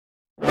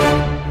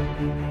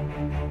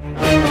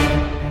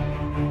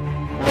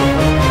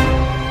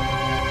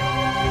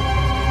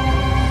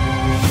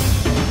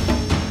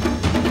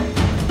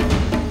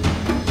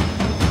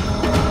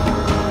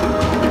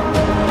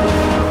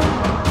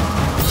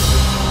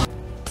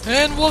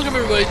And welcome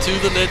everybody to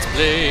the Let's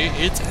Play.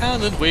 It's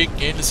Alan Wake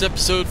and it's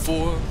episode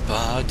 4,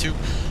 part 2.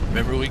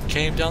 Remember we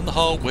came down the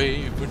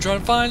hallway, we're trying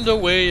to find our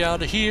way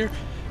out of here.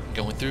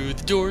 Going through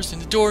the doors and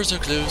the doors are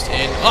closed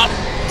and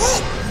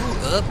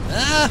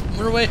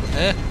run away.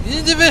 I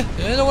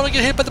don't want to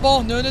get hit by the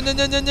ball. No. Oh,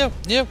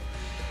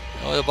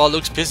 the ball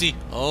looks pissy.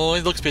 Oh,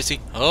 it looks pissy.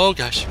 Oh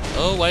gosh.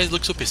 Oh, why does it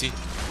look so pissy?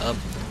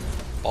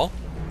 Ball?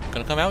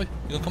 Gonna come out? You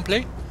gonna come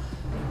play?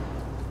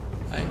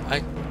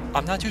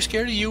 I'm not too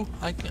scared of you.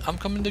 I'm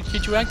coming to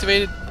get you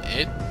activated.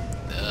 It's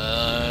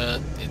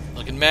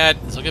looking mad.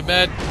 It's looking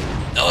mad.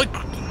 Oh,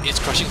 it's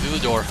crushing through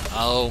the door.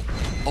 Oh,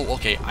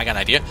 okay. I got an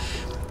idea.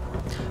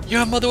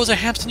 Your mother was a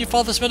hamster and your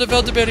father smelled of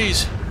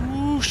elderberries.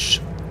 Whoosh.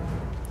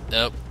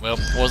 Nope. Well,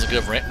 wasn't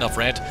good enough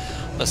rant.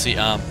 Let's see.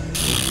 All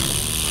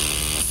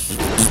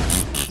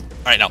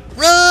right, now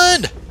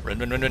run! Run!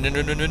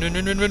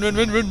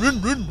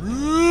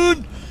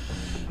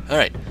 All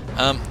right.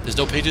 There's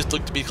no pages to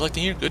be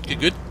collecting here.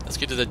 Good. Let's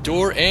get to the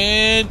door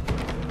and...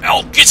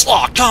 Oh, it's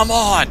locked! Come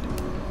on!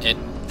 And...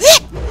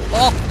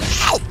 Oh!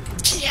 Ow!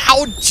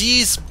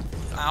 Jeez!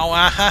 Ow!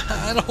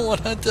 I don't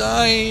want to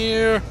die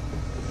here.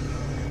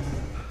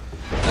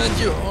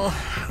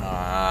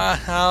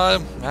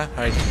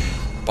 Alright.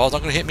 Ball's not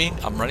gonna hit me.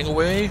 I'm running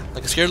away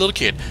like a scared little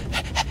kid.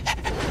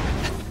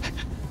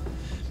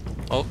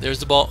 Oh, there's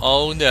the ball.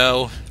 Oh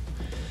no!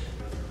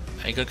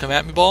 Ain't gonna come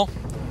at me, ball?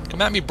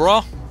 Come at me,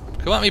 bro!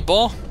 Come at me,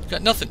 ball!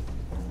 Got nothing.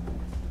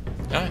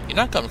 You're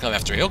not gonna come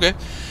after me, okay.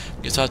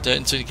 Guess I'll have to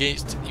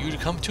instigate you to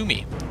come to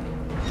me. Oh.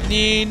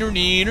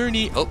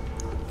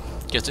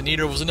 Guess the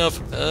neener was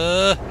enough.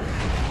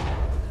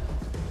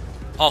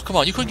 Oh, come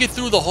on, you couldn't get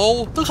through the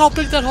hole? Look how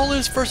big that hole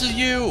is versus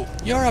you!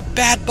 You're a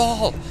bad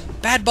ball!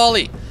 Bad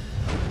bally!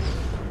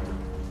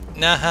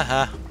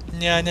 Nah.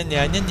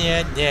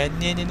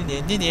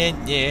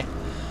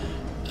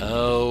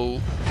 Oh.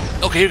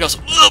 Okay, here goes.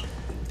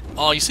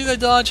 Oh, you see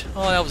that dodge?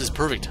 Oh, that was just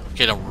perfect.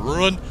 Okay, now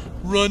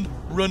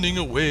running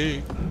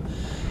away.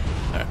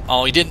 Right.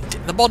 Oh, he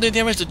didn't. The ball didn't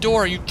damage the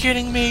door. Are you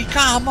kidding me?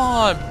 Come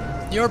on.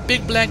 You're a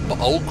big black ball.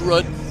 Oh,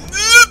 crud.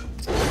 Okay.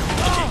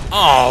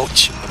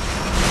 Ouch.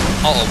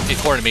 Uh-oh, get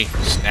cornered me.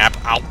 Snap.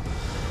 Ow.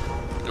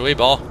 Get away,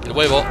 ball. Get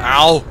away, ball.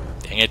 Ow.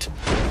 Dang it.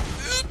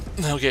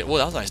 Okay, well,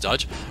 that was a nice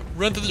dodge.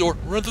 Run through the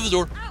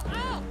door.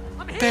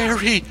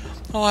 Barry.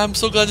 Oh, I'm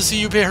so glad to see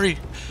you, Barry.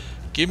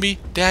 Give me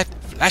that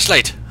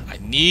flashlight. I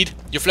need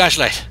your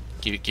flashlight.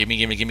 Gimme.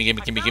 You got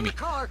to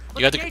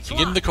get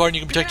in the car and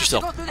you can protect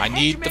yourself. I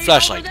need the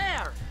flashlight. So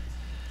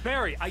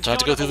I have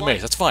to go through the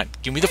maze. That's fine.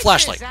 Give me the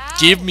flashlight.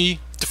 Give me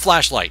the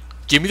flashlight.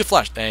 Give me the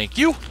flash. Thank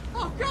you.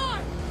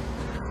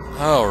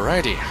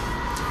 Alrighty.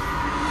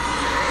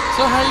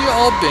 So how you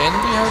all been?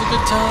 We having a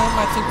good time?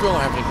 I think we're all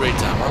having a great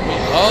time, aren't we?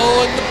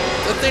 Oh, and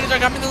the things are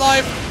coming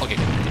alive. Okay,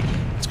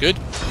 that's good.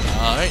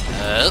 Alright,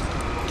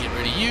 get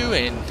rid of you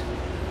and...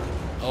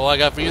 Oh, I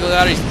got for you the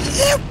batteries.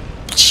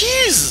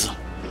 Jeez!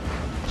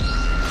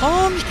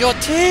 Calm your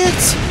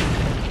tits!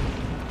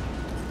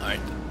 Alright.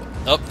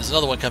 Oh, there's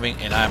another one coming,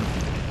 and I'm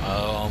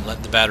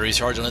letting the batteries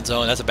charge on its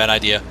own. That's a bad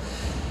idea.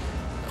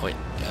 Oh, wait.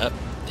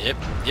 Yep.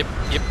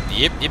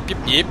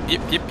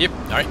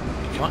 Alright,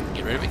 come on,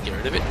 get rid of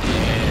it.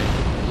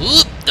 And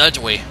whoop, dodge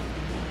away.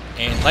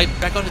 And light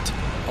back on it.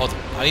 Oh,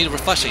 I need a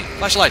flashlight.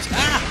 Flashlights.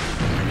 Ah!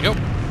 There we go.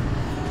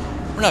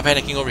 We're not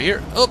panicking over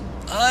here. Oh,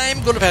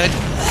 I'm gonna panic.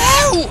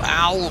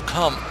 Ow!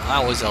 Come.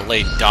 That was a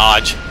late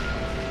dodge.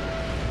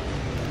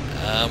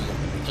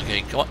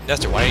 Okay, come on,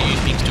 Nestor, why are you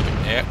being stupid?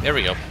 There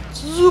we go.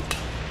 Zoop!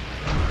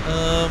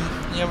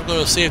 Yeah, we're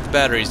gonna save the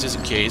batteries just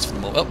in case for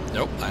the moment. Oh,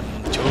 nope, I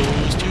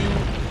chose to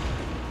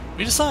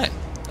read a sign.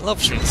 I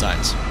love reading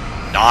signs.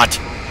 I'm not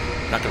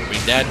gonna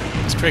read that.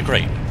 It's pretty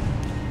great.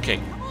 Okay.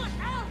 Come on,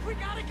 Al, we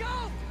gotta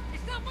go!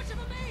 It's not much of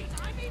a maze!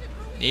 I made it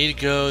through. Need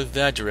to go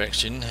that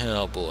direction.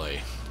 Oh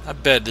boy. I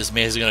bet this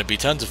maze is gonna be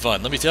tons of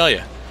fun, let me tell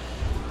you.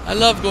 I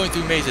love going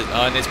through mazes.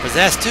 Oh, and it's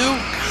possessed too?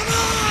 Come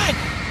on!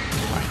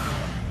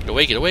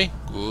 Alright. Get away.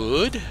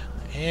 Good.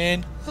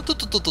 And... And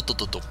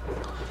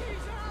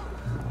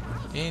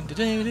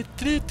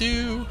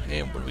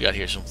what do we got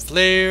here? Some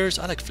flares.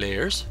 I like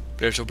flares.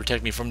 Flares will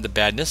protect me from the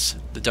badness,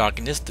 the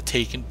darkness, the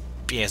taken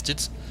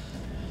bastards.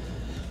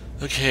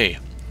 Okay.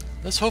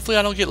 Hopefully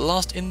I don't get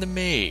lost in the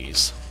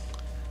maze.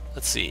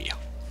 Let's see.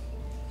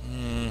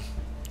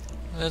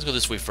 Let's go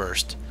this way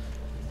first.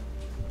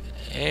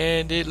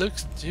 And it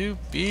looks to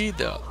be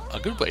a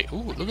good way. Ooh,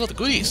 look at all the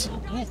goodies.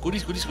 Ooh,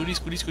 goodies. Goodies.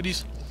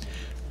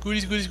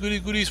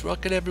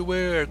 Rocket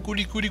everywhere.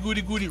 Goody.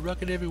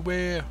 Rocket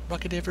everywhere.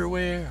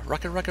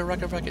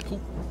 Rocket. Ooh,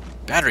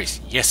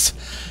 batteries. Yes.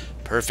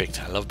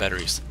 Perfect. I love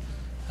batteries.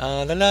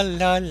 La.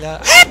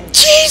 Ah,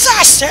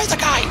 Jesus! There's the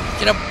guy!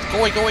 Get him! Go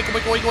away! Boom!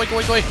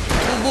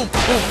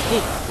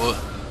 Whoa.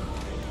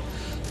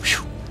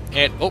 Whew.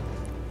 And, oh.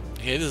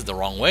 Okay, this is the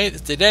wrong way.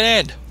 It's the dead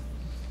end.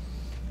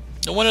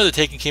 No wonder the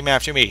Taken came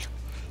after me.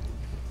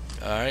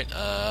 Alright,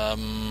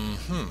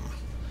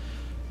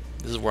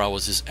 This is where I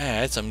was just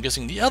at, so I'm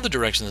guessing the other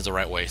direction is the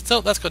right way. So,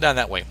 let's go down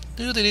that way.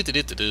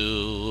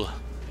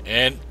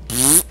 And...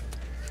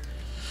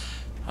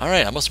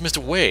 Alright, I must have missed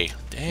a way.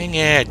 Dang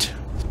it.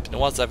 It's been a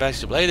while since I've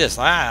actually played this.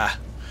 Ah!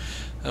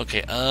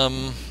 Okay,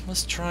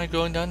 let's try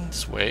going down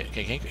this way.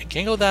 Okay,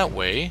 can't go that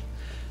way.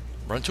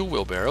 Run to a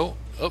wheelbarrow.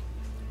 Oh,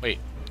 wait.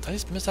 Did I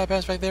just miss that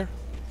pass back there?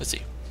 Let's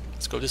see.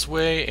 Let's go this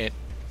way and...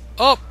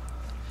 Oh!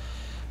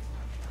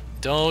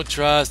 Don't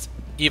trust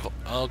evil.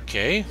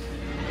 Okay.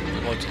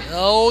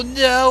 Oh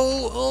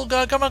no! Oh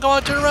god, come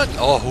on, turn around!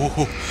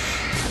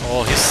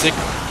 Oh, he's sick.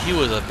 He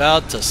was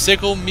about to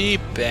sickle me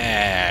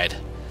bad.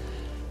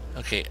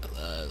 Okay,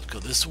 let's go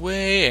this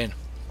way and...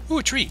 Ooh,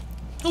 a tree!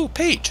 Ooh,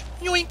 page!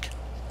 Yoink!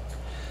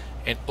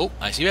 And, oh,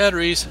 I see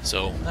batteries,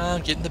 so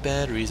I'm getting the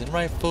batteries and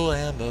rifle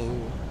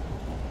ammo.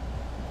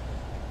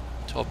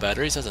 12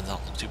 batteries, doesn't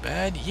look too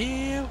bad.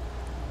 Yeah!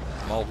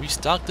 I'm all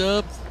restocked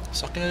up.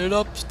 Stocking it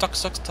up.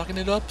 Stocking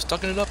it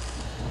up.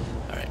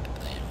 Alright,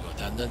 go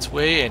down this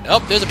way, and... Oh,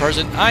 there's a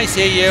person! I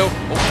see you!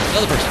 Oh,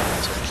 another person!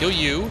 So, kill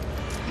you.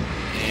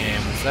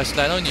 And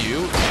flashlight on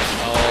you.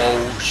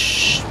 Oh,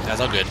 shh. That's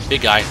not good.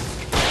 Big guy.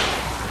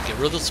 Get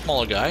rid of the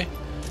smaller guy.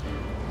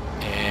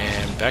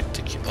 And back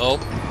to... Oh,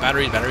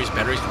 batteries. Come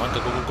on,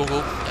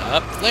 go.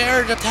 Up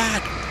there,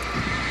 attack!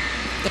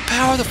 The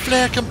power of the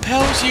flare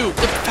compels you!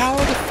 The power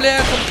of the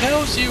flare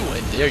compels you!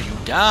 And there you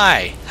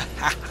die!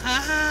 Ha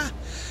ha!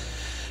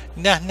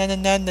 Na na na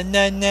na na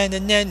na na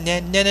na na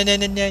na na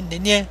na na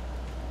na.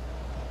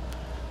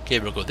 Okay,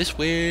 we'll go this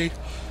way.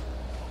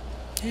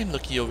 And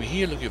looky over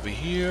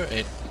here,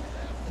 and...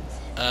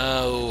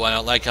 Oh, I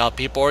don't like how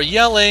people are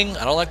yelling!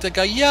 I don't like that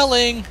guy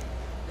yelling!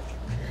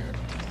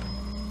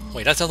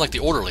 Wait, that sounds like the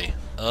orderly.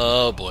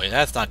 Oh boy,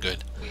 that's not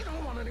good.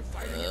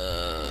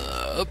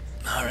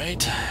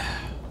 Alright.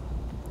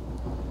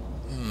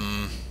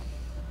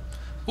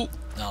 Ooh,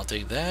 I'll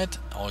take that.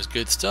 Always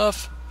good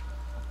stuff.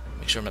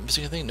 Make sure I'm not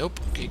missing anything.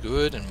 Nope. Okay,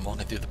 good. And I'm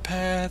walking through the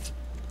path.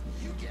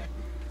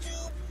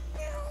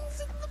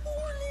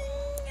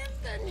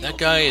 That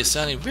guy is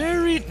sounding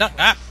very...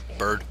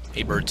 bird.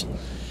 Hey, birds.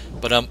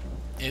 But, yeah,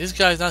 this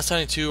guy's not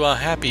sounding too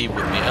happy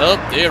with me. Oh,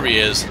 there he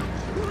is.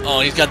 Oh,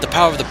 he's got the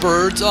power of the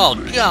birds. Oh,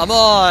 come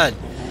on!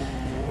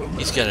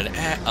 He's got an...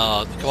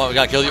 come on, we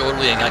gotta kill the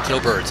orderly and gotta kill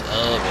birds.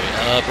 Oh,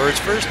 boy. Birds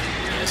first.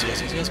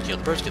 Yes. Kill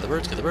the birds. Here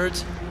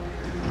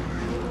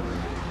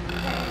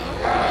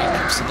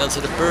comes another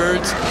set of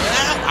birds.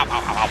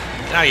 Ow.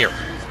 Get out of here.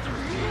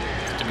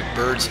 Stupid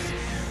birds.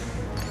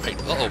 Right,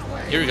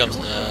 here he comes.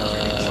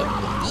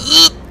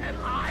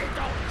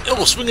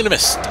 Oh, swing and a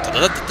miss.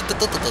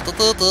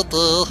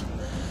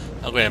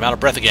 Oh, great, I'm out of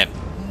breath again.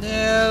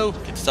 No.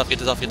 Get the stuff.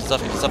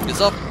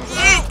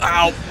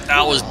 Ow.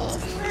 That was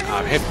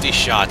a hefty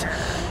shot.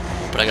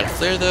 But I got a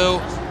flare,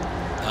 though.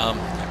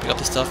 Pick up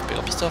the stuff. Pick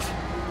it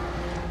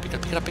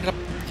up.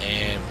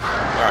 And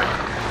where are you?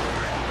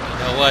 You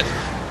know what?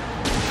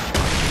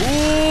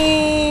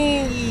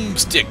 Boom!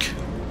 Stick.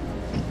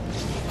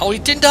 Oh, he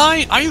didn't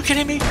die? Are you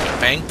kidding me?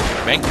 Bang.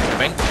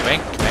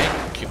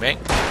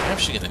 I'm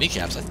shooting at the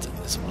kneecaps.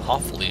 That's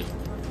awfully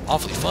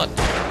fun.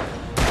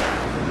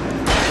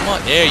 Come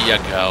on, there you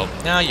go.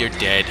 Now you're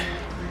dead.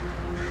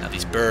 Now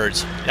these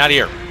birds. Get out of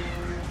here.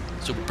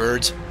 Super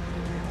birds.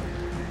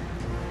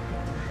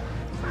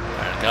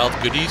 Alright, got all the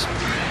goodies.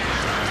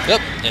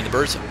 Yep, and the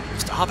birds.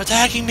 Stop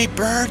attacking me,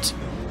 birds!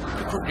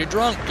 You're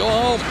drunk. Go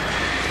home.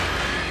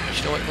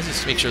 You know what? Let's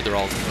just make sure they're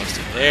all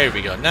roasted. There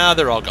we go. Now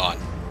they're all gone.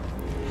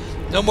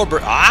 No more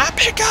bird. Ah,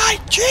 big guy!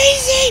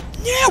 Crazy!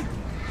 No!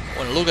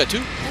 Want a little guy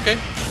too? Okay.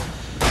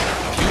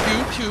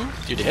 Pew.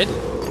 You're dead.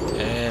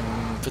 And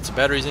put some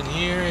batteries in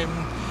here and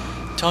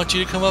taunt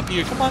you to come up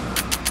here. Come on.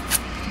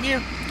 Come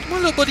here. Come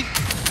on, little buddy.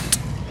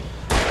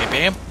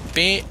 Bam.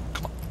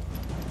 Come on.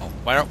 Oh,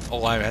 why don't...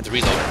 Oh, I had to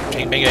reload.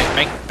 Bang.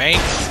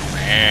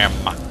 Bam.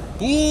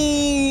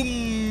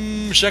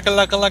 Boom.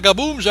 Shakalaka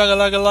boom.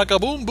 Shakalaka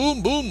boom.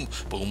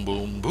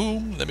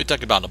 Boom. Let me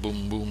talk about the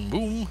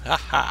boom.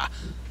 Haha.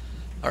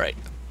 Alright.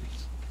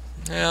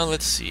 Now,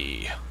 let's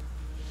see.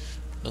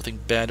 Nothing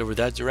bad over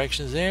that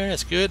direction there.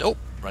 That's good. Oh,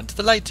 run to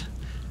the light.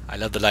 I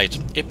love the light.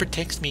 It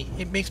protects me.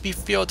 It makes me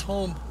feel at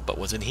home. But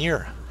what's in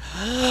here?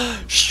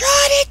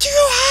 Shot it to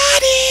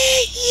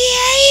hottie!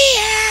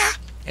 Yeah!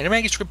 And a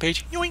manuscript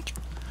page. Yoink!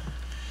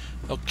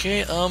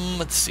 Okay,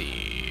 let's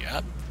see.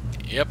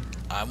 Yep.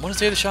 I want to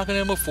save the shotgun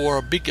ammo for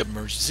a big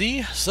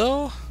emergency.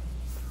 So,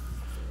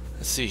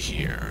 let's see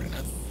here.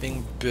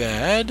 Nothing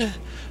bad.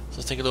 So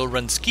let's take a little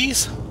run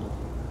skis.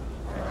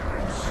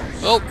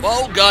 Oh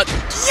god.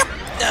 Yep!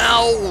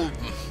 No!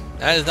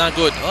 That is not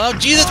good. Oh,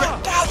 Jesus!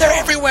 Down, they're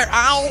everywhere!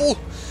 Ow!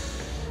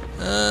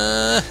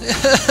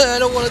 I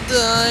don't want to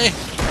die.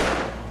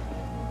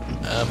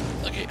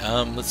 Okay,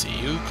 let's see.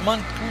 You, come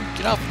on,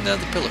 get off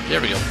the pillar.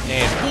 There we go.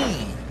 And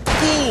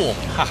boom!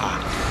 Haha.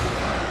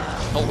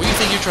 Oh, what do you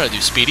think you're trying to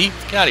do, Speedy?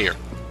 Get out of here.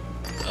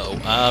 Oh,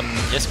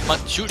 yes, come on.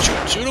 Shoot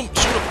him!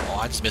 Oh,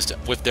 I just missed it.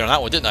 Whiffed there on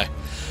that one, didn't I?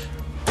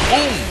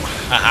 Boom!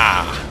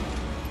 Haha.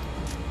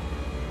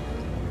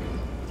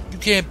 You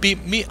can't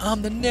beat me,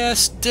 I'm the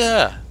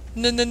Nesta.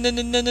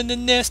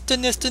 Nesta.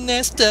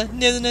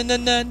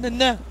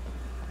 Na.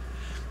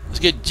 Let's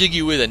get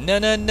jiggy with it. Na.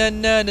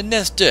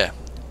 Nesta.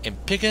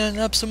 and picking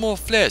up some more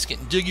flesh,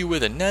 getting jiggy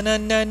with it. Na na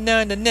na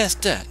na na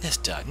nesta,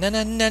 nesta, na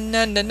na na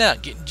na na na,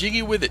 getting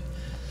jiggy with it.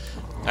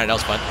 Alright, that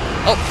was fun.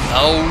 Oh,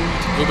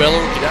 go Bello,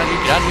 get out of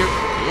here, get out of here.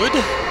 Good.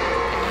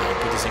 And now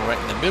put this thing right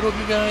in the middle of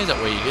you guys,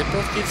 that way you get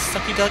both get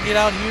sucky duck, get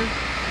out here.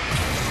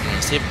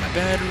 And save my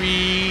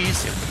batteries,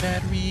 save my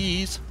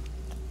batteries.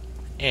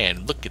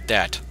 And look at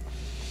that.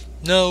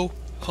 No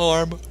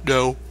harm,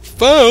 no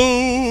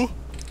foul.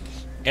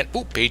 And,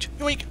 oh, page,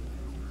 yoink.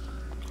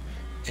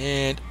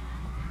 And,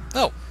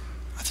 oh,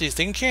 I see this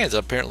thing in cans,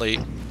 apparently.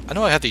 I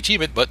know I have the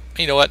achievement, but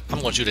you know what? I'm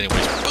going to shoot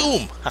anyways.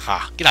 Boom!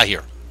 Haha, get out of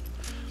here.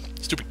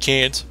 Stupid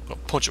cans. I'm going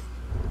to punch them.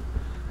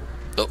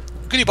 Oh,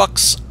 goodie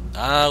box.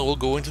 We'll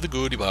go into the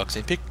goodie box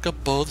and pick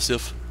up all the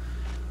stuff.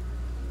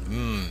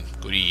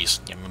 Goodies.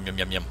 Yum, yum, yum,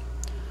 yum, yum.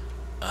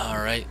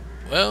 Alright,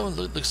 well,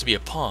 looks to be a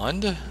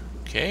pond.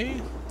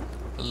 Okay.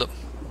 Look,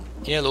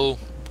 yeah, little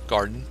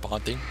garden,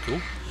 pond thing.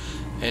 Cool.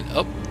 And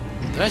up.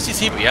 Did I see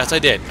Zebra? Yes, I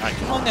did. Alright,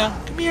 come on now.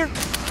 Come here.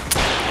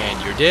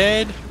 And you're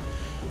dead.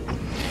 And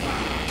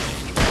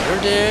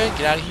you're dead.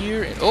 Get out of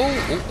here. And oh.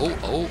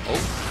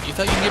 You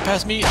thought you could get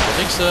past me? I don't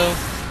think so.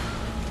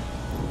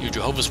 You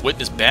Jehovah's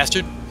Witness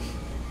bastard.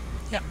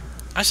 Yeah,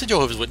 I said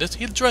Jehovah's Witness.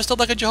 He's dressed up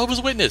like a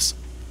Jehovah's Witness.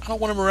 I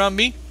don't want him around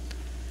me.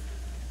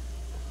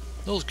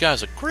 Those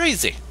guys are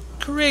crazy.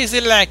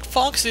 Crazy like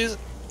foxes.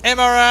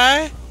 Am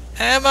I right?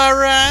 Am I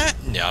right?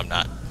 No, I'm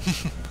not.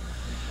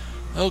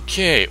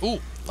 Okay. Ooh,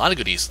 a lot of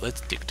goodies.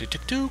 Let's tick.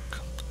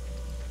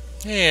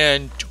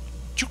 And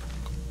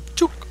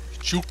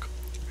chook.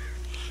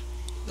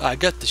 I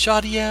got the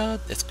shoddy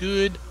out. That's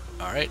good.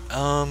 Alright.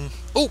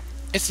 Oh,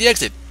 it's the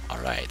exit.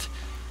 Alright.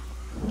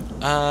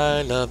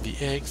 I love the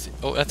exit.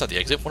 Oh, that's not the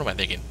exit. What am I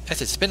thinking?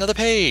 That's it. Spin another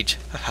page.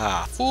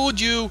 Haha. Fooled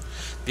you.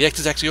 The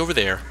exit's actually over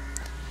there.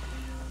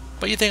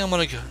 But you think I'm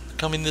going to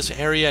come in this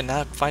area and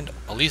not find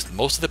at least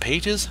most of the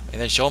pages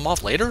and then show them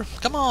off later?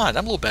 Come on,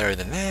 I'm a little better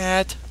than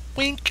that.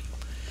 Wink.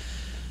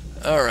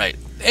 Alright.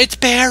 It's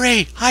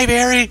Barry! Hi,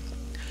 Barry!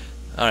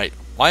 Alright.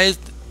 Why is...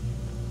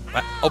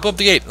 Open up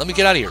the gate. Let me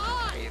get out of here.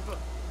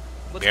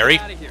 Barry?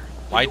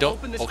 Why don't...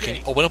 Oh, can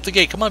you open up the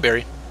gate? Come on,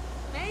 Barry.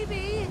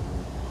 Maybe.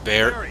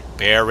 Barry?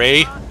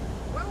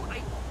 Well,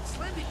 I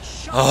slammed it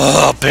shut.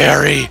 Oh,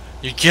 Barry!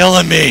 You're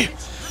killing me!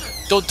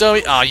 Don't tell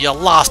me... Oh, you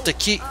lost the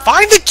key.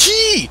 Find the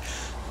key!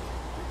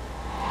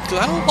 Because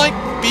I don't like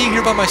being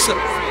here by myself.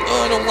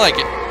 Oh, I don't like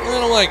it. I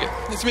don't like it.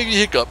 It's making me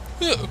hiccup.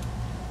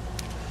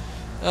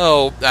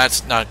 Oh,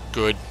 that's not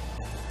good.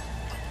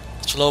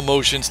 Slow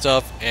motion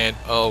stuff, and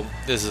oh,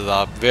 this is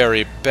a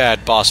very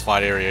bad boss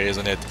fight area,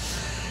 isn't it?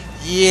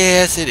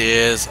 Yes, it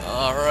is.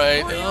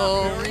 Alright.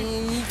 Oh,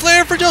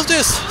 Flare for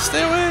Justice!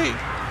 Stay away!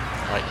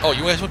 Alright. Oh,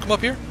 you guys want to come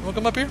up here? You want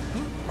to come up here?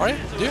 Alright,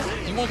 yeah.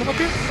 You want to come up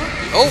here?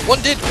 Oh,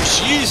 one did.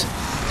 Jeez.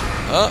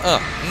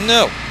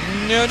 No.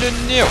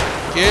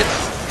 Get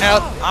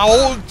out.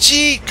 Oh,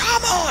 gee.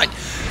 Come on.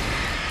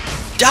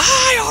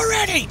 Die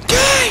already.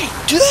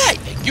 Die.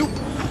 You.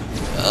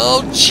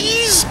 Oh,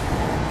 jeez.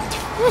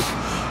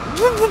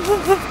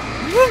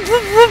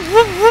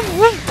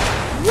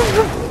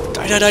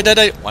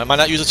 Die. Why am I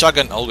not using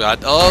shotgun? Oh,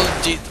 God.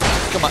 Oh, gee.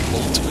 Come on.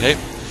 Oh, it's okay.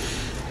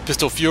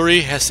 Pistol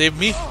Fury has saved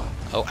me.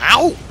 Oh,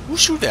 ow. Who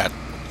shoot that?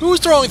 Who's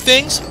throwing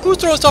things? Who's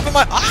throwing stuff in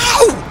my...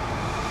 Ow!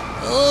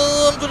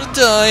 Oh, I'm gonna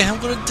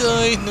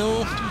die.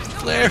 No.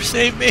 Flare,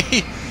 save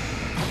me.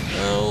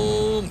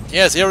 Oh.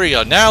 Yes, here we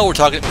go. Now we're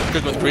talking...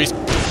 Good priest.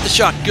 The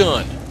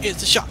shotgun.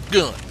 It's the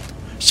shotgun.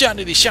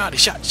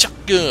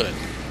 Shotgun.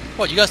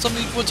 What, you got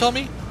something you want to tell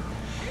me?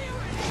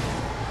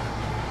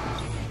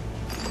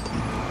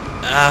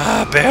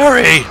 Ah,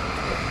 Barry!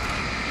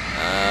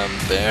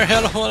 Barry,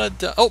 I don't want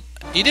to die. Oh,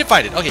 he did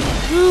find it. Okay.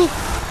 Woo.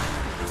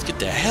 Let's get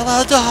the hell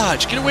out of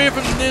Dodge. Get away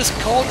from this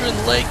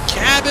Cauldron Lake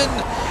cabin.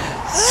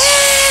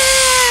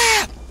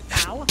 Ah!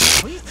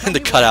 And the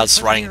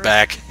cutouts running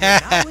back.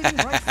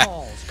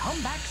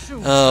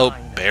 Oh,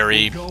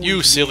 Barry.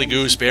 You silly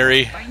goose,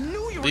 Barry.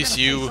 At least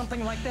you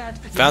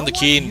found the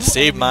key and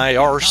saved my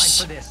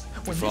arse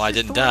before I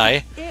didn't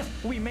die.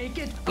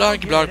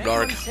 Blarg.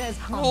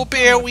 Oh,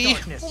 Barry.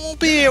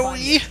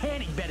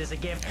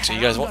 Actually,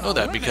 you guys won't know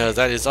that because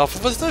that is off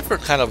of a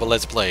different kind of a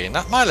Let's Play.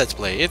 Not my Let's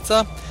Play. It's,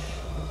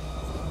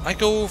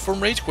 Michael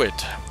from Rage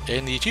Quit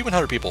and the Achievement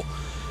Hunter people.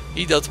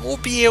 He does. Oh,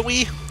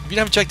 Barry. If you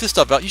haven't checked this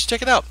stuff out, you should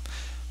check it out.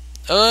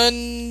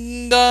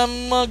 And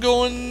I'm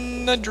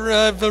going to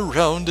drive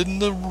around in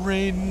the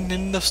rain,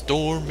 in the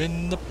storm,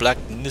 in the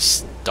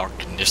blackness,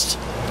 darkness.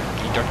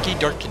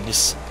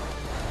 Darkness.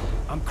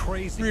 I'm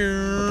crazy.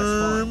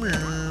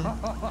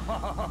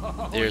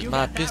 There's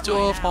my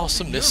pistol of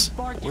awesomeness.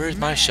 Where's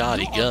my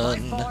shoddy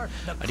gun?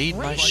 I need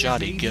my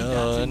shoddy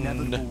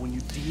gun.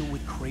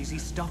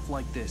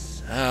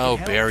 Oh,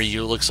 Barry,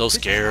 you look so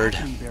scared.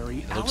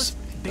 It looks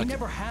like,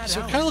 so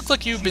it kind of looks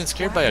like you've been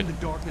scared by a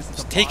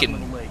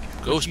taken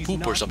ghost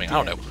poop or something. I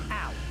don't know.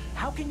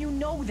 How can you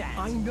know that?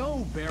 I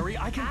know, Barry.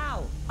 I can.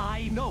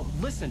 I know.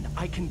 Listen,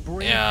 I can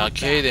bring. Yeah,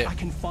 okay. Then. I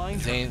can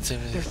find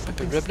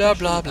blah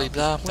blah blah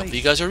blah. Hopefully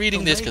you guys are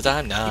reading this because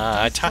I'm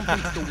not.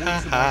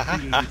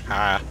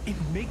 It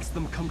makes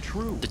them come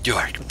true. The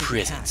dark But they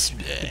presence.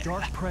 detach. The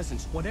dark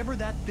presence, whatever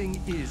that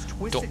thing is,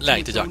 twist Don't it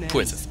like to the its dark own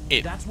presence. ends.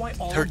 It That's why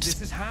all of hurts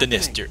this is the happening.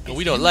 nester. And It's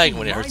we don't like using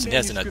when it hurts my the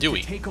nester, now do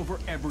we? manuscript to take over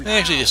everything.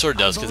 Actually, it sort of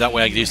does, because that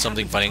way I can do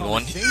something funny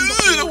going,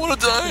 I don't want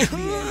to die.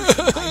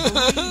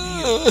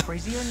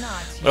 Crazy or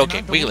not, But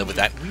okay, we can live with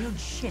that. weird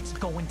shit's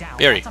going down.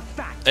 Barry. That's a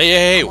fact.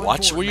 Hey, I'm on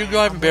watch board, where you're man.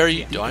 driving, I'm Barry.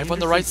 with you. Drive on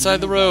the right side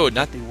of the road,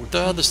 not the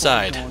other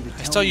side.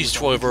 I saw you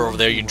swerve over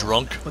there, you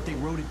drunk. But they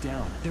wrote it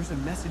down. There's a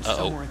message Uh-oh.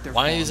 somewhere at their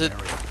Why farm, is it-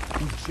 Barry.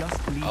 We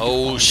just need to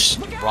Oh,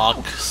 find it.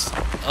 rocks.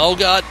 Oh,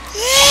 God.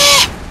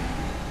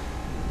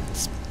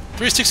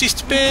 360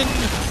 spin.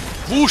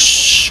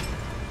 Whoosh.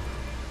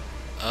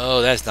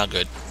 Oh, that's not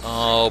good.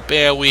 Oh,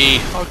 Barry.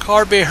 Our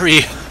car,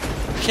 Barry.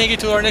 Can't get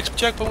to our next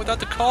checkpoint without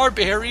the car,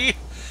 Barry.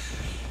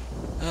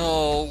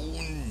 Oh,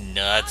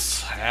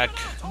 nuts. Heck.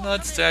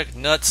 Nuts, heck.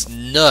 Nuts,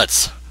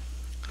 nuts.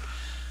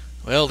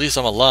 Well, at least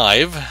I'm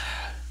alive.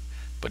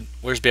 But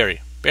where's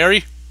Barry?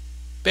 Barry?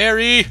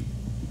 Barry?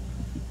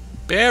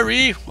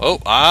 Barry? Oh,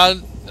 I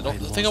don't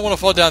think I want to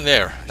fall down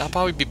there. That'll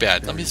probably be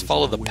bad. Let me just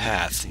follow the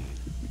path.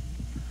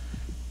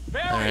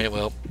 Alright,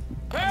 well,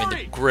 I'm in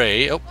the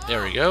gray. Oh,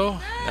 there we go.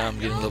 Now I'm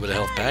getting a little bit of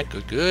health back.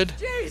 Good, good.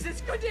 Jeez,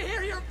 it's good to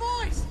hear your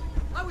voice.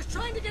 I was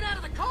trying to get out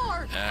of the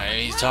car.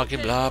 He's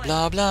talking blah,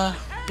 blah, blah.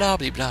 Blah,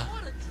 blah, blah.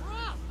 What a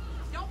drop.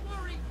 Don't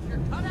worry, your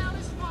cutout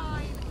is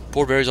fine.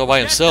 Poor Barry's all by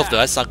himself, though.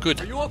 That's not good.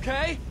 Are you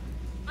okay?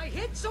 I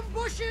hit some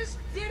bushes,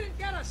 didn't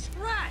get a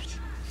scratch.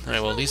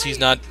 Alright, well, at least he's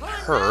not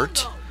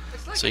hurt.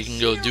 So he can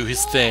go do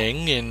his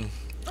thing, and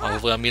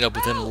hopefully I'll meet up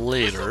with him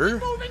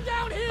later.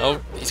 Oh,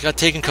 he's got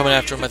Taken coming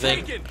after him, I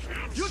think.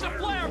 Use a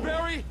flare,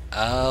 Barry.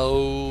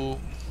 Oh,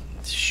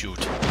 shoot.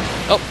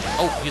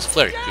 Oh, he's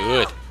flared.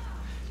 Good.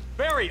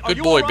 Barry, are Good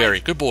you boy, all right? Barry.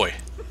 Good boy.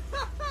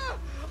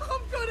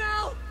 I'm good,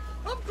 Al.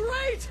 I'm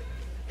great.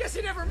 Guess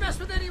he never messed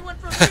with anyone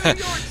from New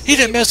York City. He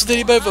didn't mess with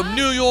anybody from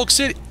New York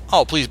City.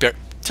 Oh, please, Barry.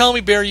 Tell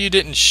me, Barry, you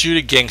didn't shoot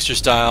a gangster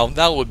style.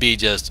 That would be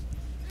just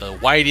the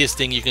whitest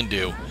thing you can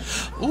do.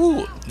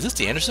 Ooh, is this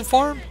the Anderson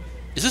farm?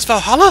 Is this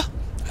Valhalla?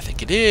 I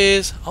think it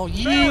is. Oh,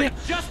 yeah. Barry,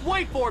 just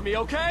wait for me,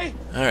 okay?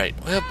 Alright,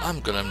 well, I'm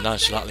gonna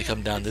nonchalantly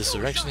come down this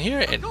direction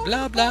here and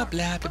blah, blah,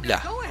 blah, blah,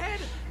 blah. Go ahead.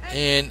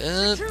 And,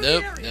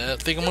 nope, I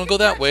think I'm gonna go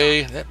that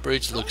way. That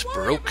bridge looks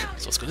broke,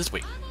 so let's go this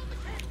way.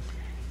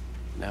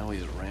 Now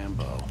he's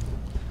Rambo.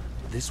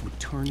 This would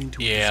turn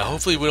into Yeah,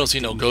 hopefully we don't see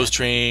no ghost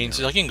trains.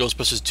 Like in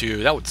Ghostbusters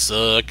 2, that would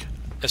suck.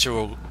 That sure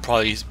will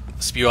probably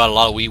spew out a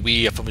lot of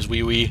wee-wee from his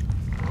wee-wee.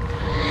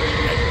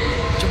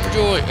 Jump for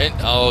joy! And,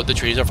 oh, the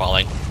trees are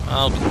falling.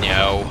 Oh,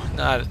 no.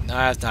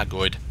 That's not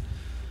good.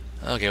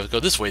 Okay, let's go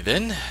this way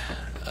then.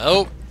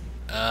 Oh,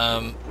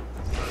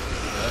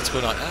 what's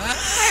going on?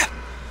 Ah!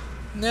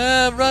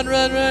 No, run!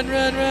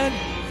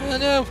 Oh,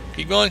 no,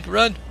 keep going,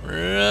 run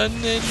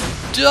and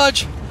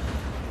dodge.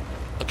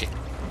 Okay,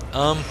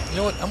 you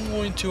know what? I'm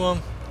going to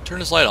turn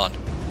this light on.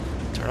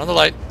 Turn on the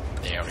light.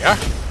 There we are.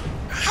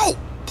 Ow!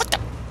 What the?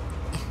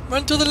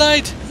 Run to the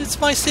light. It's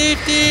my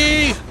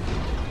safety.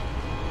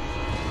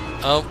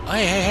 Oh,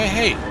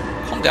 hey!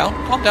 Calm down.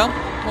 Don't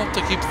have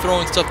to keep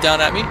throwing stuff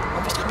down at me.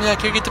 I'm just coming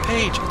back here to get the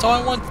page. That's all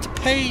I want. The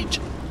page.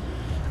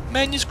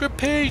 Manuscript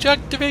page.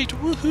 Activate.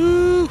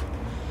 Woohoo!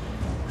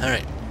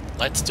 Alright.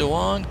 Light's still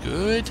on.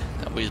 Good.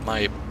 That was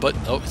my butt.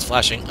 Oh, it's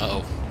flashing.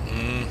 Uh-oh.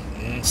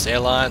 Stay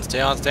on.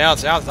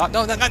 Stop.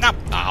 No.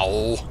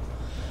 Ow.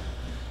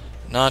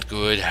 Not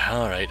good.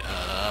 Alright.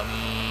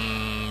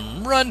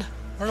 Run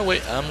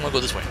away. I'm gonna go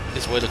this way.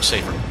 This way looks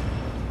safer.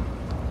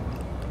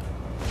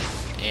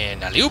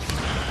 And alley-oop.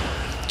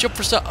 Jump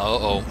for stuff.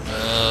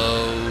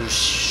 Oh,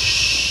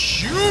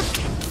 shoot!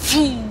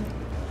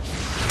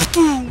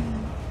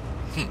 Boom!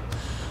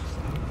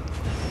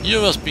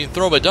 You must be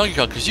thrown by Donkey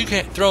Kong because you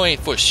can't throw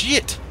ain't for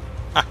shit.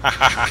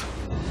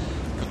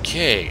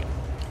 Okay,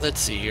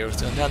 let's see here.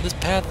 Let's go down this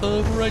path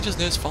of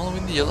righteousness,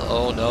 following the yellow.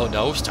 Oh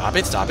no! Stop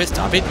it!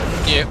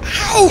 Yeah.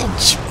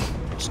 Ouch!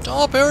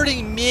 Stop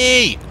hurting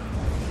me!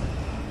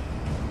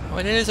 Oh,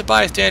 and it is a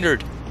bystander.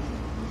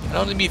 I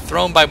don't need to be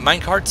thrown by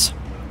minecarts.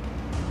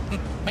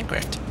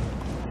 Minecraft.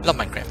 Love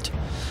Minecraft.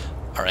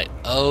 Alright,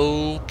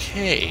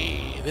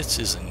 okay. This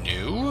is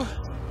new.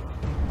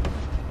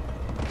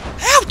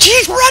 Ow,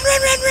 jeez! Run!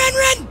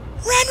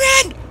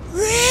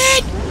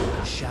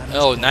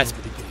 Oh, nice.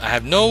 I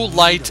have no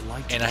light,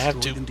 and I have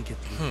to...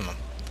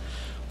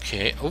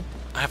 Okay, oh,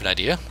 I have an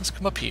idea. Let's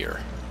come up here.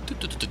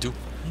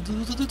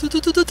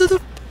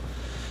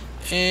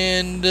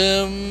 And,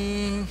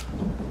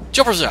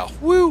 jumpers out.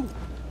 Woo!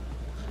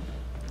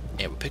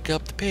 And we'll pick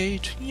up the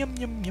page. Yum.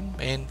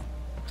 And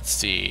let's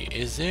see,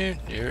 is there?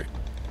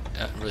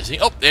 Not really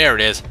seeing. Oh, there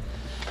it is.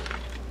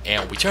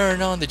 And we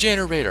turn on the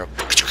generator.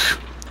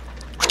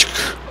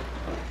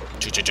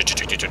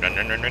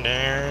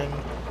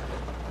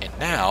 And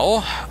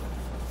now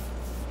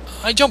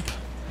I jump.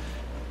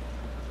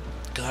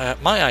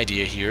 My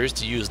idea here is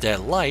to use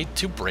that light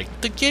to break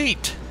the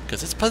gate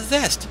because it's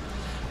possessed.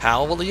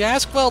 How will you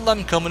ask? Well,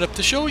 I'm coming up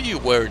to show you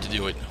where to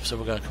do it. So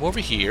we're going to come over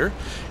here,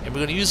 and we're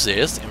going to use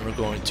this, and we're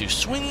going to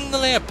swing the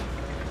lamp.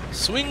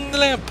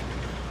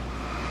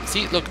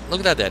 See, look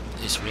at that.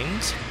 It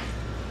swings.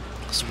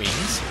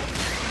 Swings.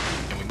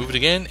 And we move it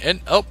again,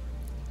 and oh!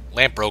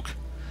 Lamp broke.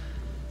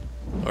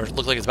 Or it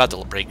looked like it's about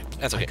to break.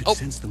 That's okay. Oh!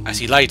 I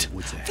see light!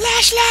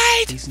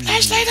 Flashlight!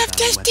 Flashlight of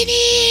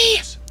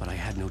destiny! But I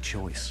had no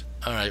choice.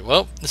 Alright,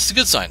 well, this is a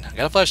good sign. I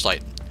got a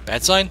flashlight.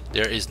 Bad sign?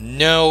 There is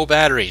no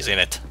batteries in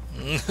it.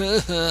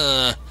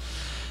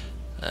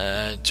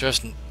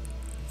 Trust.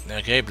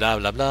 Okay, blah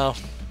blah blah.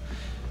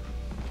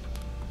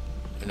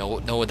 We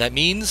know what that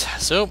means.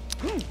 So,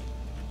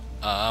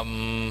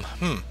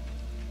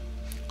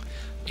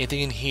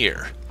 anything in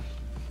here?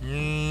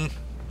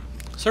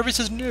 Survey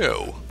says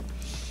no.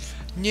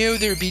 No,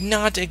 there be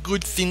not a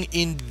good thing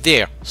in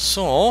there.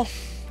 So,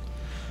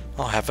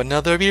 I'll have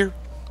another beer.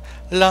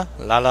 La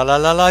la la la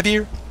la la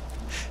beer.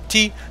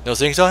 Tea. No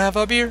thanks, I'll have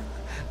a beer,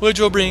 which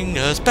will bring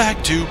us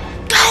back to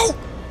go.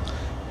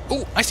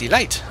 Oh, I see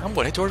light. I'm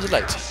going towards the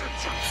light.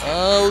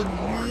 Oh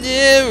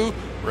no!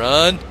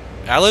 Run,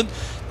 Alan.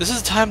 This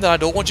is the time that I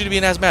don't want you to be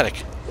an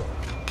asthmatic.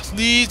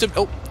 Please don't.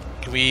 Oh,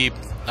 can we?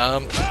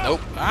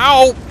 Nope.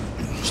 Ow!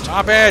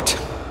 Stop it!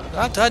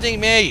 Stop touching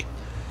me!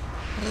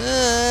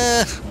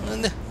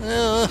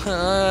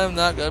 I'm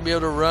not gonna be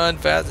able to run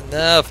fast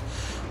enough.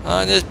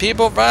 There's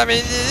people from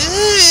me.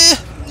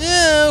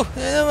 No!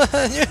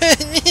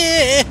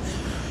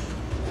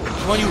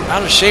 Come on, you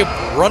out of shape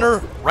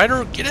runner,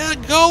 rider! Get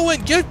out, go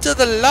and get to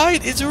the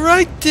light. It's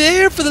right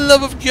there, for the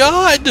love of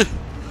God!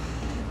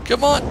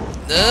 Come on!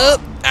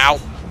 Ow!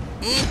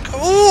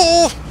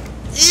 Oh!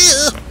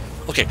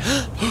 Okay.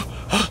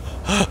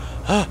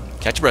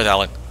 Catch your breath,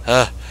 Alan.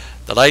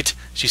 The light,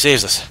 she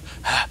saves us.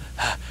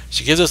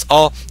 She gives us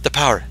all the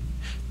power.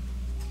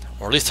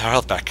 Or at least our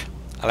health back.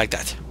 I like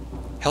that.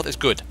 Health is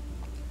good.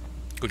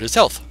 Good is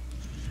health.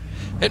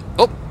 And,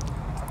 oh!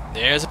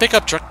 There's a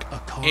pickup truck.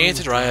 It's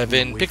a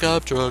driving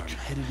pickup truck.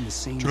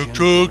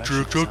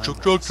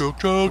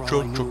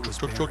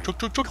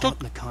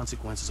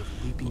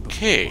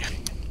 Okay.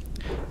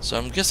 So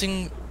I'm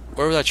guessing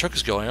wherever that truck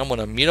is going, I'm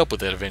gonna meet up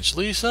with it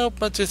eventually. So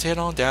let's just head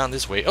on down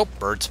this way. Oh,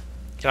 birds!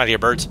 Get out of here,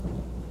 birds!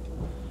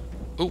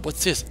 Oh,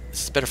 what's this? Is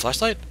this a better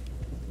flashlight?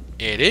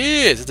 It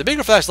is! It's a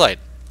bigger flashlight!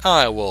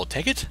 I will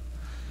take it.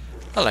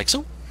 I like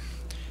so.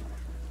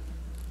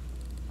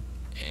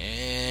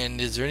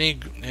 And is there any...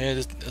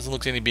 It doesn't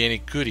look to be any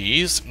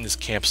goodies in this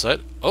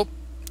campsite. Oh,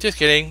 just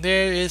kidding.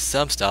 There is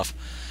some stuff.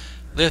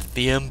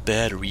 Lithium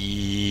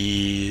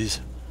batteries.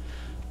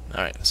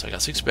 Alright, so I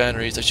got 6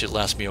 batteries. That should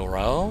last me a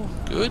while.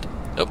 Good.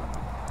 Oh,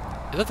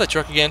 is that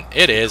truck again?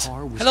 It is.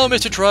 Hello,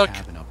 Mr. Truck.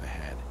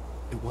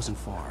 It wasn't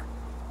far.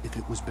 If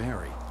it was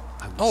Barry,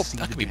 I would oh, see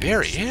that the could be bandage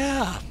Barry. soon.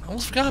 Yeah, I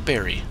almost forgot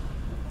Barry.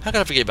 How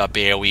could I forget about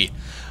Barry?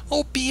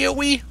 Oh,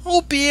 Barry.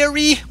 Oh,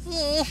 Barry.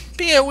 Oh,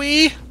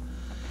 Barry.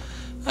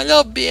 I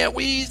love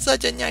Barry. He's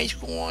such a nice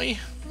boy.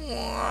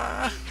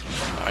 Alright.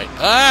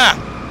 Ah!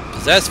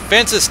 Possessed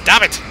fences.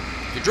 Stop it.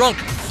 You're drunk.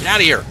 Get out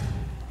of here.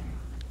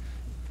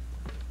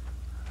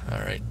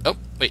 Alright. Oh,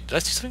 wait. Did I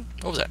see something?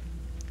 What was that?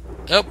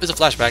 Oh, it's a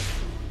flashback.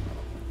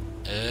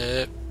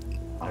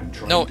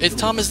 No, it's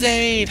Thomas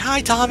Zane.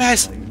 Hi,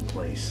 Thomas.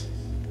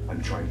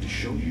 I'm trying to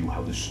show you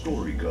how the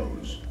story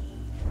goes.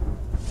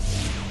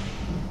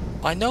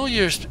 I know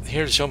you're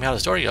here to show me how the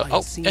story goes.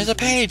 Oh, there's a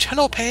Paige.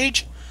 Hello,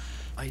 Paige.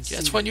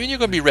 Guess what? You're going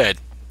to be read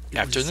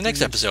after the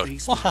next episode.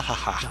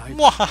 Mwahaha.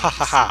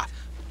 Mwahaha.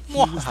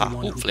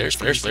 Mwahaha. Ooh, flares,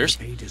 flares, flares.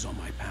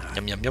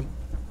 Yum, yum, yum.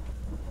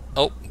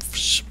 Oh,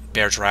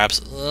 bear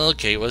traps.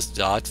 Okay, let's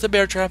dodge the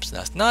bear traps.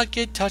 Let's not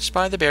get touched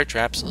by the bear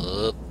traps.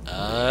 Thread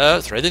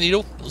the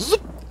needle.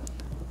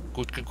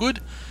 Good, good,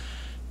 good.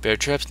 Bear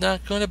trap's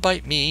not gonna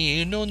bite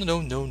me. No, no,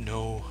 no, no,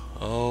 no.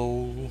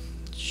 Oh,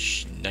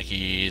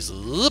 schnuckies.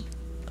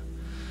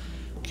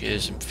 Okay,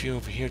 there's a few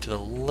over here to the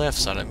left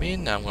side of me.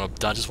 Now I'm gonna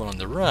dodge this one on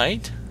the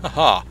right.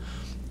 Haha.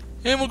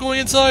 And we're going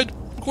inside.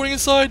 We're going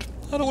inside.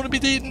 I don't want to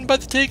be eaten by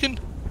the Taken.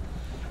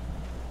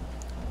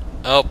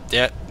 Oh,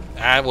 yeah.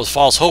 That was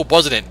false hope,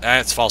 wasn't it?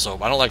 That's false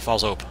hope. I don't like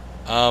false hope.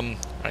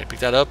 Alright, pick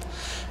that up.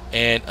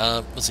 And,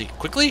 let's see.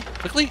 Quickly?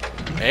 Quickly?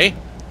 Hey.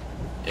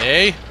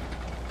 Hey.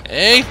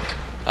 Hey.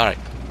 Alright.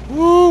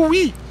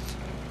 Woo-wee.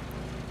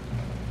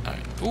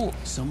 Alright. Ooh.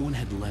 Someone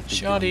had left a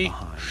Shoddy. gun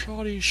behind.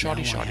 Shoddy,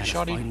 shoddy, Now I shoddy, had a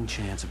shoddy. fighting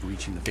chance of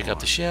reaching the Pick farm. up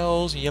the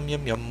shells. Yum,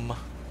 yum, yum.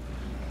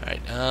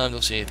 Alright,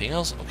 don't see anything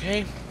else.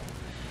 Okay.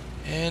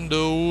 And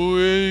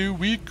away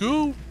we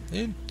go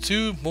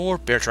into more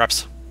bear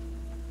traps.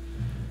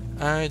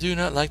 I do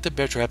not like the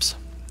bear traps.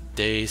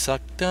 They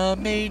suck the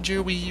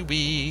major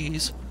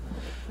wee-wees.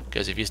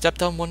 Because if you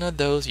stepped on one of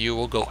those, you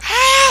will go,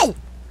 ow!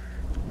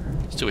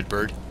 Stupid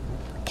bird.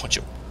 Punch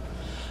him.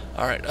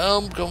 Alright,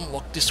 I'm gonna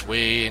walk this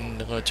way,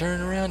 and I'm gonna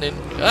turn around and...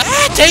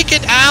 Ah! Take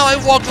it! Ow! I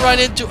walked right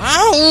into...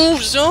 Ow!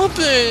 Stop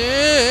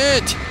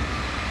it!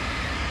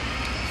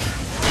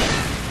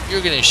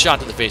 You're getting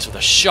shot in the face with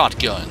a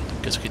shotgun,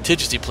 because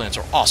contingency plans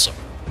are awesome.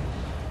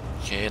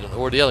 Okay, I don't know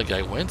where the other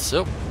guy went,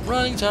 so...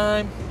 Running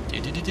time!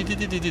 Oop!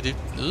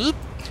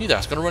 You thought I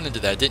was gonna run into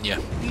that, didn't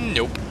you?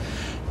 Nope.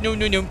 No,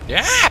 no, no.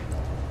 Ah!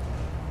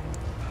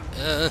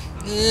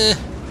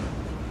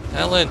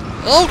 Alan.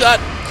 Oh, God!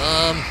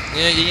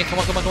 Yeah, come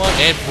on.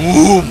 And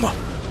boom!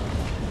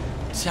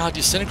 See how I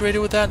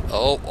disintegrated with that?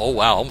 Oh,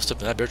 wow, almost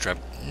stepped in that bear trap.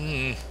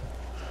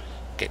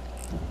 Okay,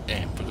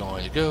 and we're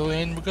going to go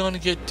and we're going to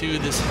get to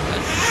this.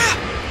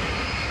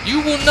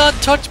 You will not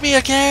touch me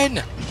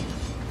again!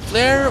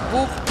 Flare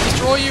will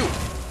destroy you!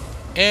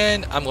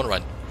 And I'm going to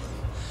run.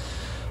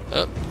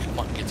 Come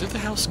on, get through the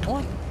house, come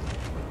on.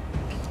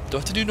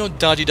 Don't have to do no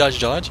dodge. I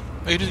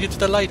can just get to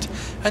the light,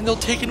 and they'll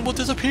take and will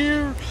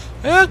disappear.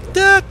 Like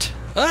that!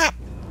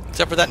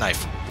 Except for that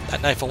knife.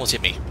 That knife almost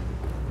hit me.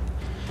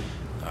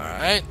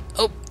 Alright.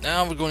 Oh,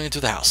 now we're going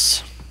into the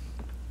house.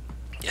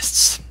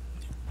 Yes.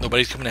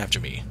 Nobody's coming after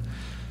me.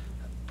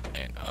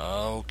 And,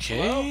 okay.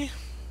 Hello?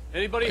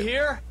 Anybody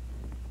here?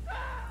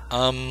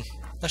 Not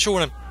sure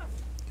what I'm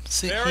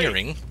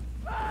hearing.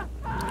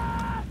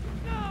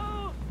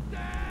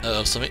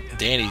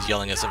 Danny's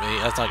yelling at somebody.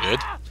 That's not good.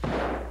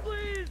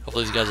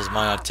 Hopefully these guys doesn't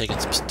mind out taking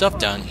some stuff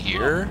down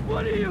here.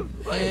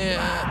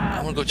 Yeah,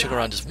 I'm gonna go check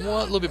around just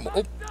one little bit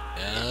more.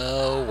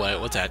 Oh, wait,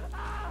 what's that?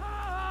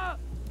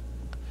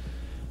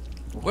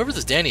 Whoever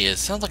this Danny is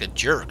sounds like a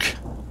jerk.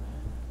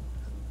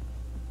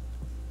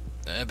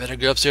 I better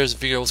go upstairs and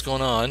figure out what's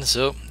going on.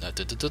 So, is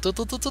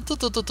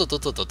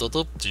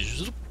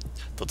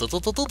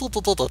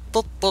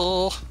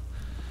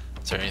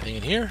there anything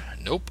in here?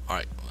 Nope. All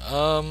right.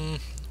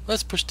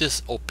 Let's push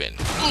this open.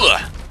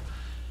 Ugh.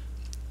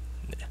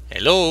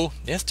 Hello,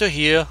 Nestor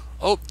here.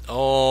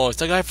 Oh, it's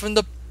the guy from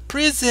the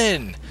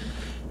prison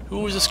who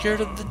was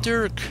scared of the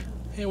Dirk.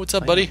 Hey, what's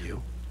up, buddy?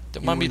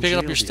 Don't mind me picking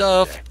up your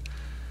stuff.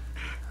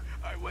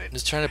 I'm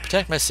just trying to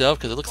protect myself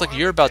because it looks like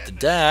you're about to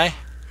die.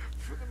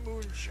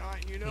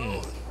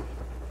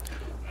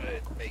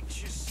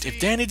 If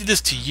Danny did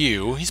this to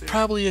you, he's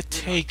probably a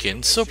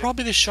Taken, so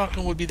probably the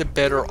shotgun would be the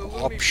better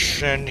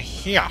option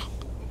here.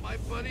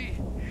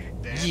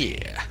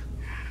 Yeah.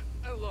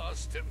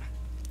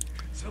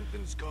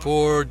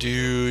 Poor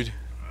dude.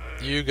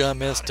 You got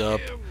messed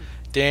up.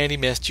 Danny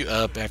messed you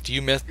up after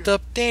you messed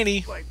up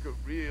Danny.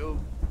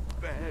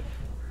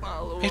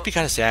 Makes me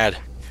kind of sad.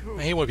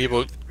 I hate when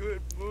people,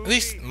 at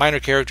least minor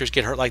characters,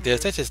 get hurt like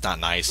this. That's just not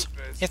nice.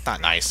 It's not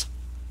nice.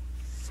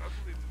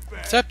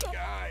 Except,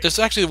 there's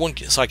actually one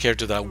side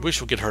character that I wish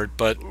would get hurt,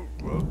 but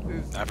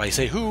if I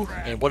say who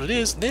and what it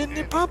is, then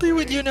it probably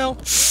would, you know,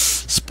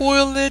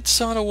 spoil it,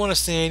 so I don't want to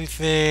say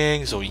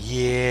anything, so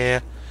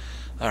yeah.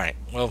 Alright,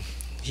 well,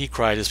 he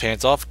cried his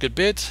pants off a good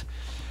bit.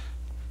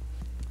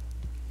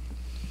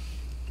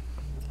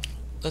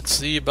 Let's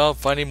see about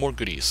finding more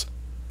goodies.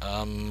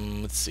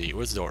 Let's see,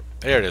 where's the door?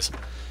 There it is.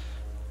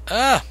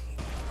 Ah!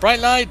 Bright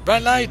light,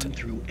 bright light!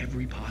 Through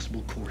every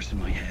possible course in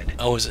my head.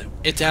 Oh, is it?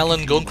 It's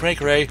Alan going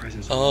cray-cray.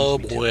 Oh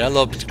boy, I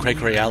love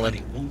cray-cray Alan.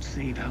 It won't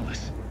save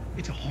Alice.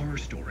 It's a horror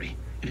story,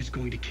 and it's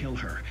going to kill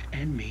her,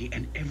 and me,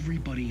 and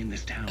everybody in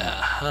this town.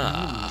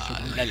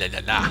 Aha! La la la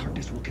la.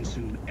 Darkness will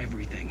consume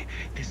everything.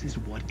 This is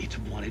what it's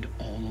wanted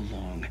all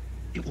along.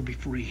 It will be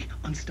free,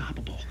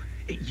 unstoppable.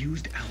 It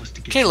used Alice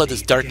to get Can't let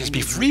this darkness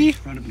be free.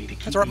 I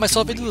have have to write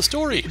myself into the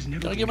story.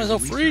 Gotta get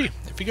myself free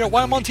and figure out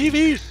why I'm on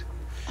TV.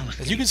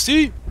 As you can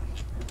see,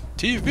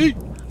 TV.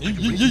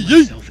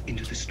 Myself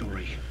into the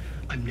story.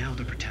 I'm now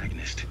the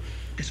protagonist.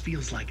 This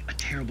feels like a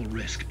terrible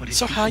risk, but it's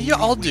So how you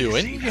all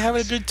doing? You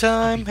having a good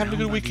time? Having a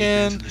good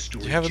weekend?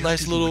 You have a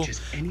nice little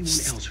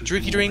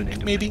drinky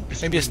drink, maybe?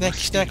 Maybe a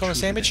snack on a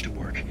sandwich?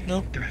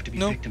 No?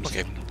 No?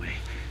 Okay.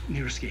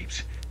 Near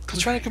escapes. I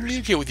was trying to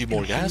communicate with you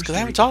more, guys, because I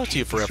haven't talked to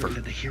you forever.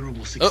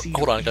 Oh,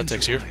 hold on, I got a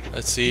text here.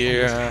 Let's see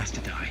here.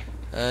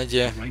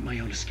 Yeah.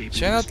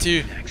 Shout out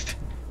to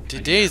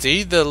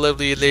Daisy, the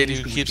lovely lady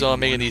who keeps on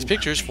making these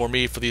pictures for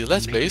me for these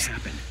Let's Plays.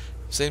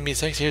 Sending me a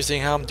text here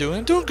saying how I'm doing.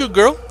 I'm doing good,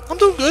 girl. I'm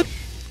doing good.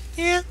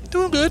 Yeah,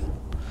 doing good.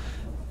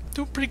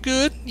 Doing pretty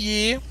good.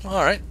 Yeah.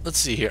 Alright, let's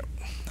see here.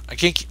 I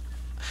can't keep...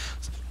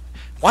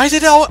 Why is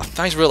it all...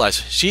 I just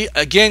realized. She,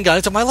 again, got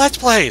into my Let's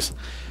Plays.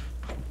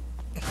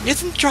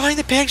 Isn't drawing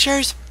the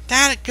pictures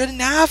that good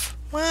enough?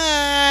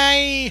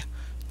 Why?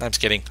 I'm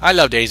just kidding. I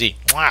love Daisy.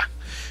 Mwah.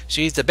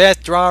 She's the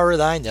best drawer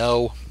that I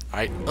know.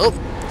 Alright.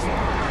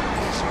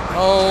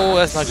 Oh,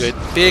 that's not good.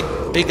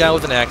 Big guy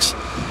with an axe.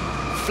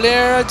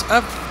 Flare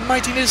of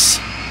mightiness.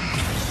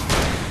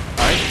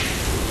 Alright.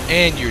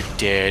 And you're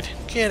dead.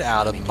 Get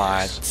out of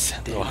my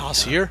little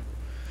house here.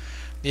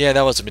 Yeah,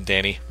 that must have been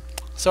Danny.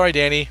 Sorry,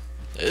 Danny.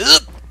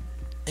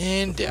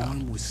 And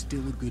down. Was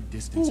still a good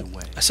distance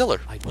away. A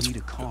cellar. Need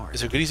a car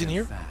Is there goodies in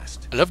here?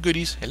 fast. I love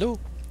goodies. Hello.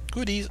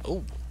 Goodies.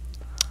 Oh.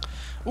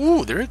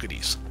 Ooh, there are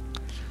goodies.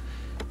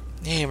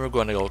 And we're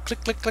going to go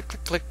click, click, click,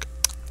 click, click.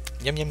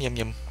 Yum, yum, yum,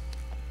 yum.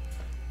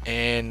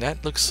 And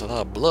that looks a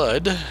lot of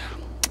blood.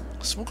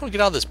 So we're going to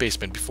get out of this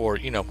basement before,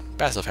 you know,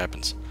 bad stuff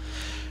happens.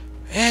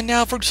 And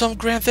now for some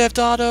Grand Theft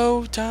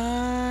Auto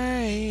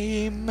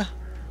time.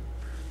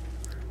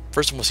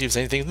 First, we'll see if there's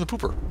anything in the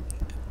pooper.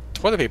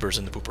 Toilet paper's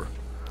in the pooper.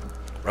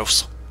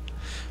 Gross.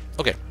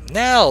 Okay,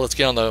 now let's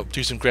get on to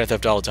do some Grand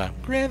Theft Auto time.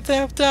 Grand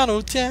Theft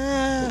Auto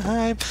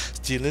time.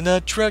 Stealing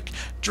a truck,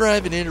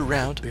 driving it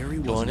around,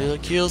 going to the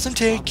kills and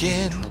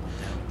taking.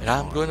 And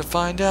I'm gonna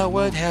find out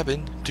what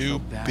happened to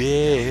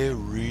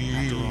Barry.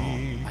 After all,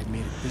 I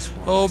made it this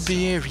far. Oh myself.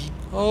 Barry,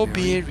 oh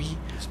Barry, Barry,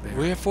 yes, Barry.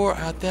 wherefore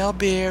art thou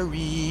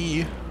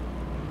Barry?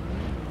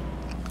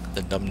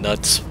 The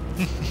numbnuts.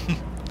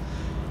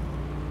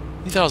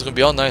 You thought it was gonna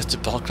be all nice to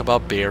talk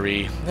about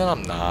Barry. No,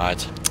 I'm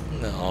not.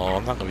 No,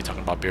 I'm not gonna be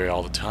talking about Barry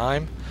all the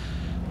time.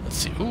 Let's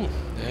see. Ooh,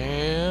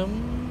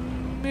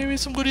 maybe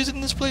some goodies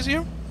in this place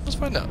here. Let's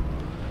find out.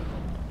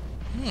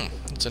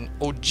 It's an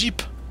old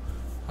Jeep.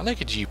 I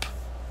like a Jeep.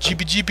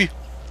 Jeepy.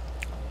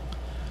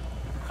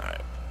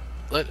 Alright.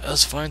 Let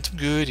us find some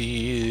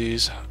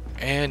goodies.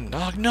 And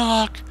knock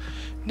knock.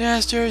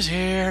 Nestor's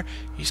here.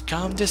 He's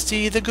come to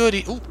see the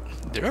goodie. Ooh,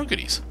 there are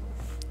goodies.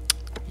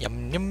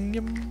 Yum yum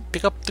yum.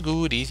 Pick up the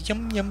goodies.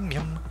 Yum yum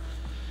yum.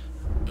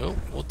 Oh,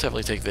 we'll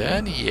definitely take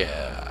that.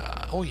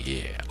 Yeah. Oh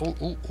yeah.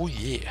 Oh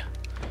yeah.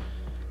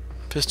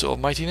 Pistol of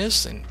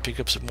Mightiness and pick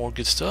up some more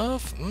good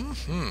stuff.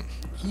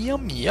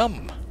 Yum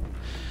yum.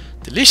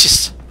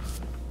 Delicious.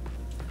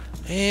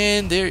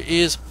 And there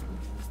is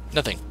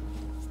nothing.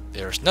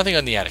 There's nothing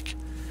on the attic.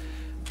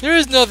 There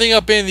is nothing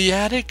up in the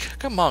attic.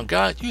 Come on,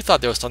 God. You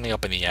thought there was something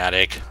up in the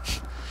attic.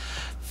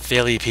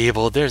 Silly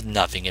people, there's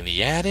nothing in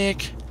the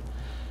attic.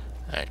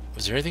 Alright,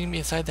 was there anything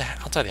outside the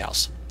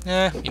house?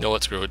 You know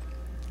what, screw it.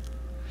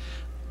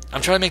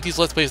 I'm trying to make these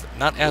Let's Plays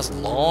not as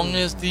long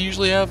as they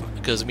usually have,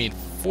 because, I mean,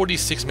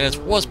 46 minutes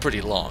was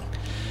pretty long.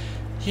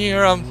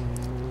 Here,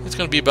 it's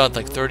going to be about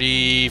like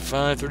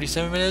 35,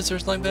 37 minutes or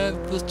something like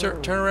that. Let's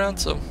turn around,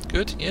 so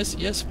good.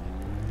 Yes.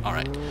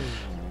 Alright.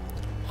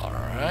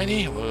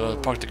 Alrighty, we'll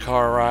park the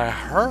car right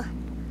here.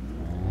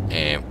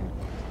 And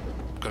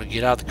we're going to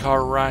get out the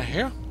car right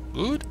here.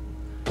 Good.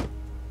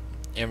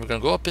 And we're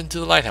going to go up into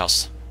the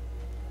lighthouse.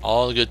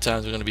 All the good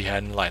times we're going to be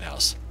had in the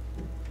lighthouse.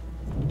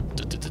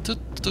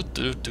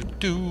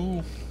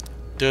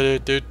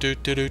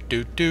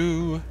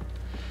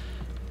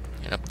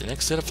 And up the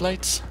next set of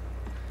flights.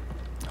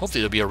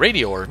 Hopefully there'll be a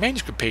radio or a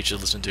manuscript page to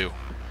listen to.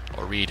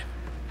 Or read.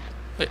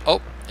 Wait,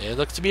 oh, it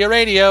looks to be a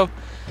radio.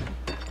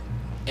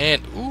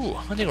 And, ooh,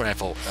 hunting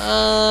rifle.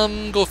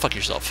 Go fuck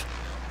yourself.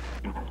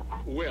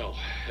 Well,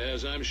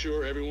 as I'm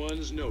sure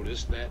everyone's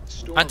noticed, that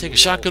storm I'd take a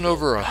shotgun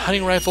over a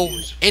hunting rifle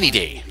any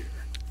day.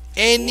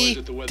 Any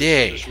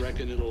day.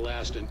 Reckon it'll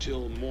last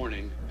until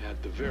morning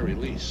at the very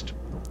least.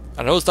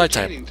 I know it's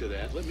nighttime. Pertaining to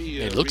that, let me,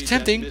 It looks read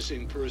tempting. that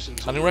missing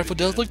persons Hunting alert rifle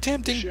does again. look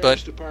tempting, The but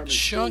Sheriff's Department's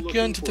still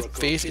shotgun to looking the for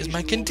a face is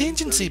my Caucasian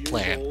contingency woman,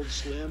 plan. 30-year-old,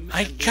 slim,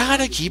 I and gotta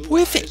blonde keep with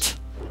with blue it. eyes.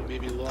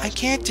 Maybe lost I in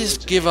can't the just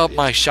woods, give and up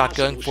my it's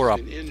shotgun possible for a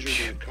she's been injured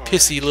in a car pissy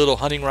accident. little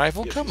hunting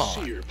rifle. If Come you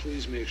see on. her,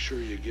 please make sure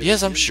you get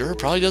Yes, her I'm sure it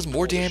indoors probably does and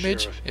more call the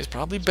damage. sheriff. It's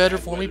probably It's better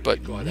bad for me, weather but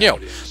to be going no.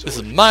 out in, so This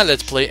is if my you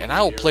Let's Play, and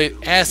I will play it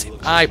as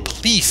I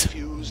please,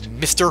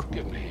 mister.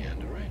 Give him a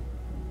hand, all right?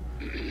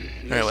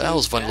 Alright, well, that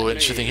was fun, a little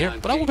interesting here.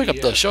 But I will pick up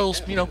the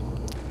shows, you know,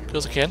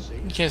 because I can.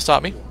 You can't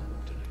stop me.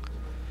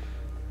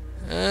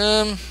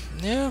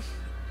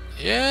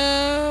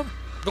 Yeah.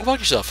 Go fuck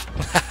yourself.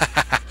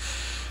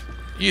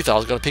 You thought I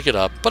was gonna pick it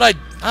up, but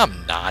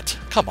I'm not.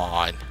 Come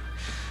on.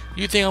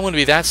 You think I'm gonna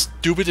be that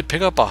stupid to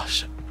pick up a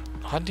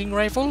hunting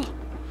rifle?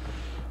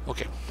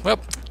 Okay. Well,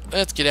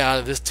 let's get out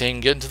of this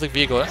thing. Get into the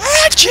vehicle.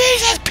 Ah,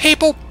 Jesus,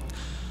 people!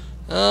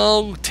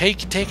 Oh,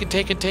 taken.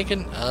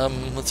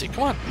 Let's see.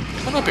 Come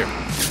up here.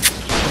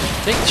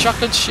 Take the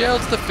shotgun shell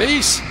to the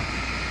face.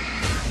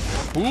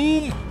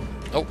 Boom.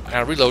 Oh, I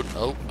gotta reload.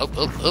 Oh.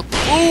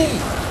 Boom.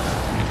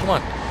 Come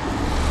on.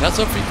 That's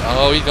up.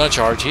 Oh, he's gonna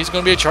charge. He's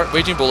gonna be a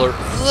raging buller.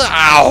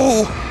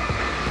 Ow!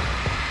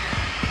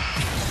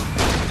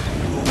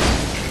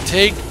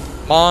 Take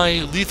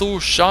my lethal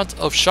shot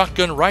of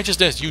shotgun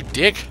righteousness, you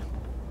dick.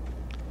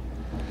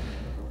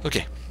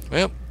 Okay.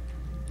 Well,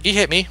 he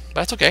hit me. But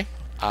that's okay.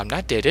 I'm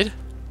not deaded.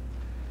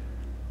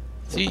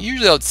 See,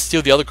 usually I'd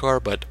steal the other car,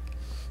 but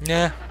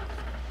nah.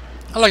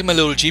 I like my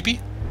little Jeepies.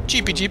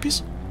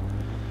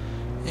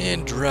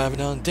 And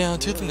driving on down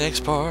to the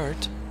next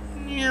part.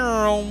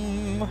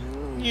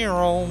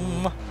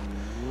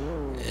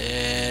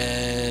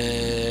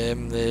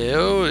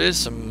 Oh, there's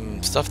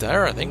some stuff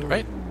there, I think,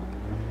 right?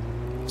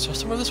 Is there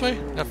somewhere this way?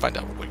 I'll find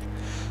out real quick.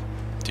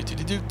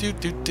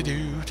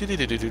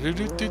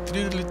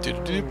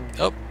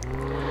 Oh.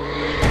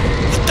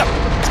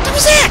 What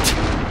was that?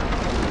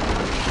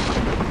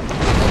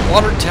 The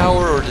water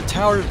tower, or the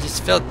tower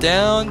just fell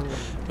down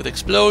with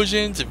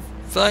explosions and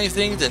flying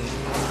things, and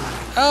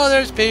oh,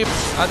 there's people.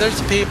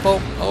 There's the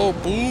people. Oh,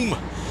 boom.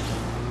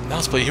 Now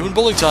let's play human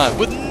bowling time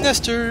with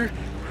Nestor.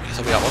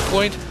 So we got 1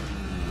 point,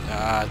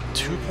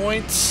 2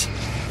 points,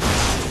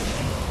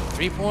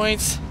 3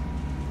 points.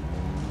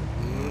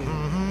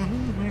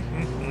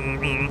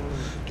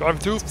 Driving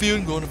through a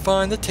field, going to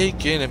find the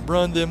taken and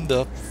run them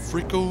the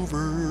freak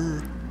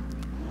over.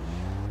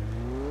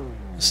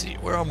 Let's see,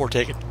 where are more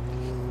taken?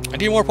 I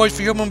need more points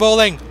for human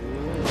bowling.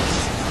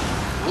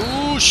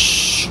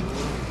 Whoosh! Oh,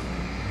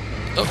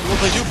 you want to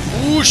play too?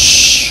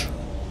 Whoosh!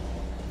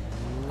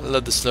 I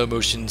love the slow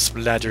motion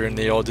splatter and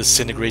they all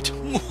disintegrate.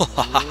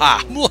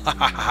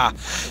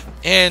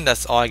 And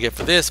that's all I get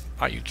for this.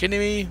 Are you kidding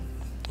me?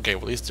 Okay,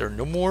 well, at least there are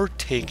no more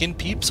taken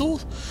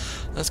peepsels.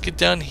 Let's get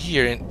down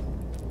here and...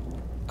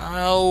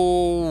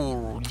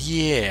 Oh,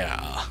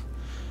 yeah.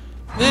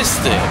 This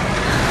thing.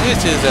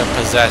 This is a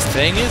possessed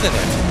thing, isn't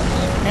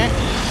it?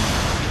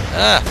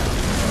 Ah.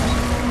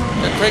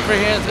 The cray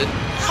hands and...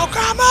 Oh,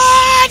 come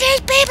on! There's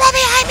people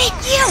behind me!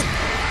 You!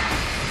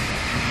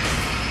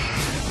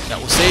 That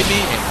will save me,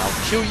 and I'll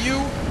kill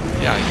you.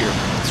 Yeah, here.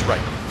 That's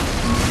right.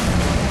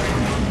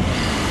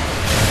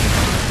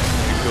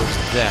 Here goes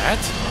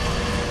that.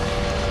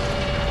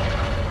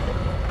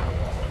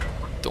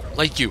 Don't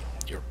like you.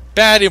 You're a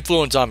bad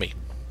influence on me.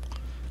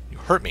 You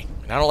hurt me,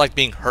 and I don't like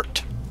being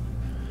hurt.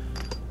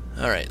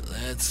 Alright,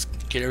 let's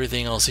get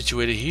everything all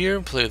situated here.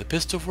 Play with the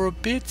pistol for a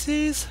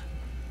bitsies.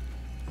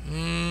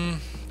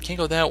 Can't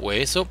go that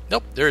way, so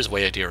nope, there's a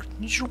way out here.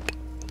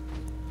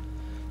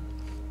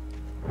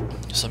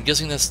 So I'm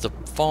guessing that's the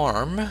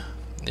farm.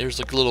 There's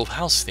like a little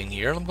house thing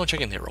here. I'm gonna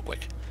check in there real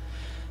quick.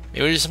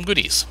 Maybe there's some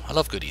goodies. I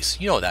love goodies.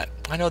 You know that.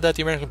 I know that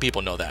the American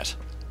people know that.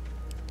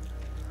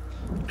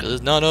 Because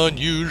it's not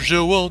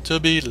unusual to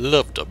be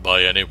loved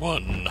by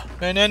anyone.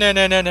 Na na na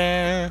na na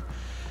na.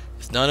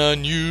 It's not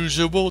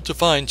unusual to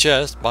find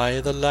chests by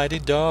the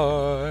lighty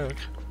dark.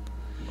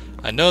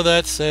 I know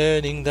that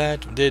saying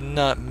that did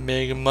not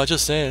make much of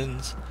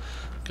sense.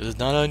 Because it's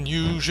not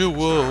unusual.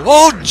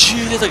 Oh,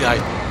 gee, there's a guy.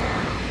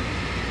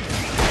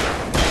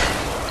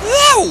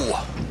 Whoa!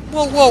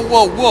 Whoa, whoa,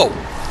 whoa, whoa.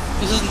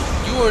 This is,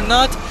 you are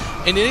not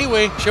in any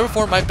way, shape, or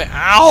form my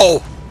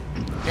Ow!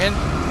 Man,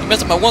 you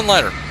messed up my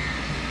one-liner.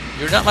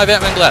 You're not my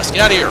Batman glass.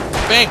 Get out of here.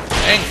 Bang,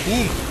 bang,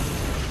 boom.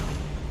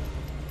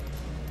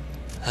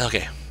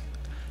 Okay.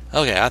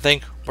 Okay, I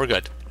think we're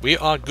good. We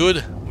are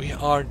good. We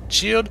are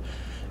chilled.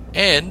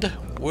 And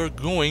we're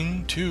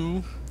going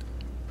to...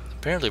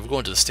 Apparently we're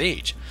going to the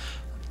stage.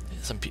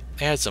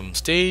 They had some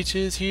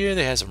stages here.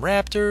 They had some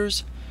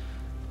raptors.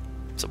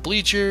 Some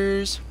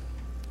bleachers.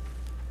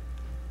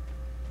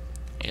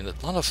 And a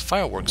lot of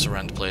fireworks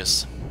around the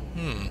place.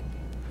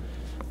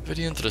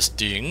 Very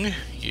interesting.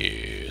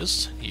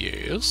 Yes,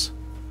 yes.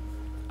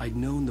 I'd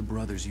known the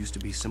brothers used to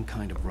be some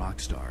kind of rock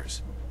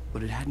stars,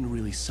 but it hadn't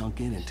really sunk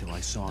in until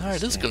I saw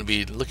Alright, this is going to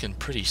be looking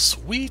pretty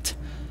sweet.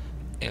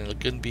 And it's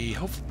going to be...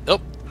 Oh,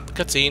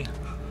 cutscene.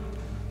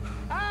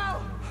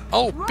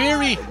 Oh,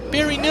 Barry!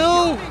 Barry,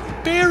 no!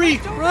 Barry!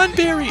 Run,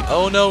 Barry!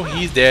 Oh no,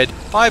 he's dead.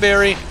 Bye,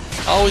 Barry.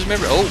 Always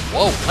remember... Oh,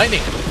 whoa,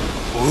 lightning!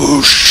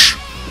 Whoosh!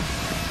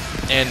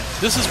 And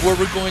this is where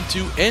we're going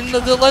to end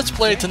the Let's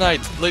Play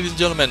tonight, ladies and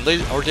gentlemen,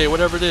 or day,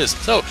 whatever it is.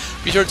 So,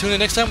 be sure to tune in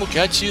next time. We'll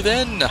catch you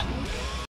then.